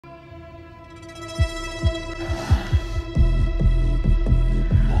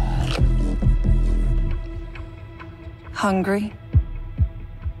Hungry?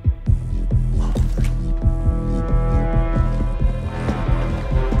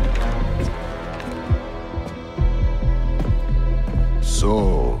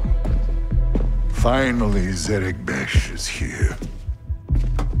 So, finally Zerek Besh is here.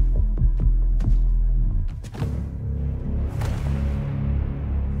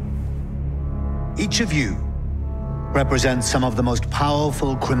 Each of you represents some of the most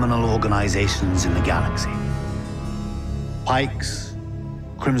powerful criminal organizations in the galaxy. Pikes,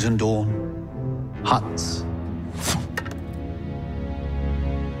 Crimson Dawn, Huts.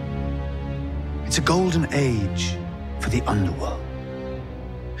 It's a golden age for the underworld.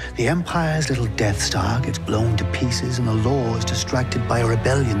 The Empire's little Death Star gets blown to pieces and the law is distracted by a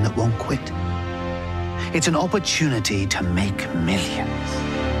rebellion that won't quit. It's an opportunity to make millions.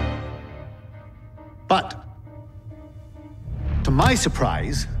 But, to my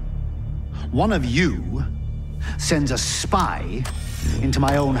surprise, one of you sends a spy into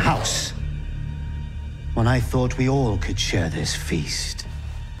my own house when I thought we all could share this feast.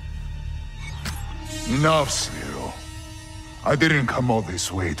 Enough, Zero. I didn't come all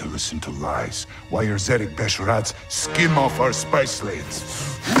this way to listen to lies, while your Zerek Besh rats skim off our spice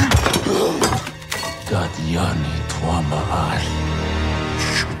lanes.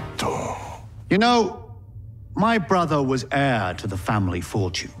 You know, my brother was heir to the family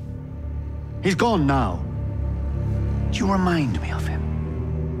fortune. He's gone now. Do you remind me of him?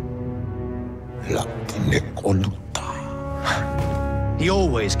 He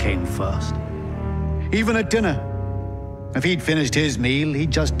always came first. Even at dinner. If he'd finished his meal,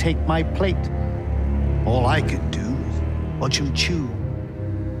 he'd just take my plate. All I could do was watch him chew.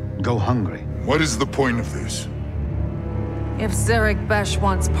 Go hungry. What is the point of this? If Zerek Besh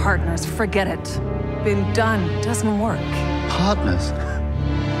wants partners, forget it. Been done, doesn't work. Partners?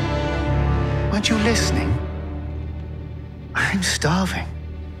 Weren't you listening? I'm starving.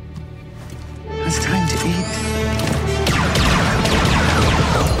 It's time to eat.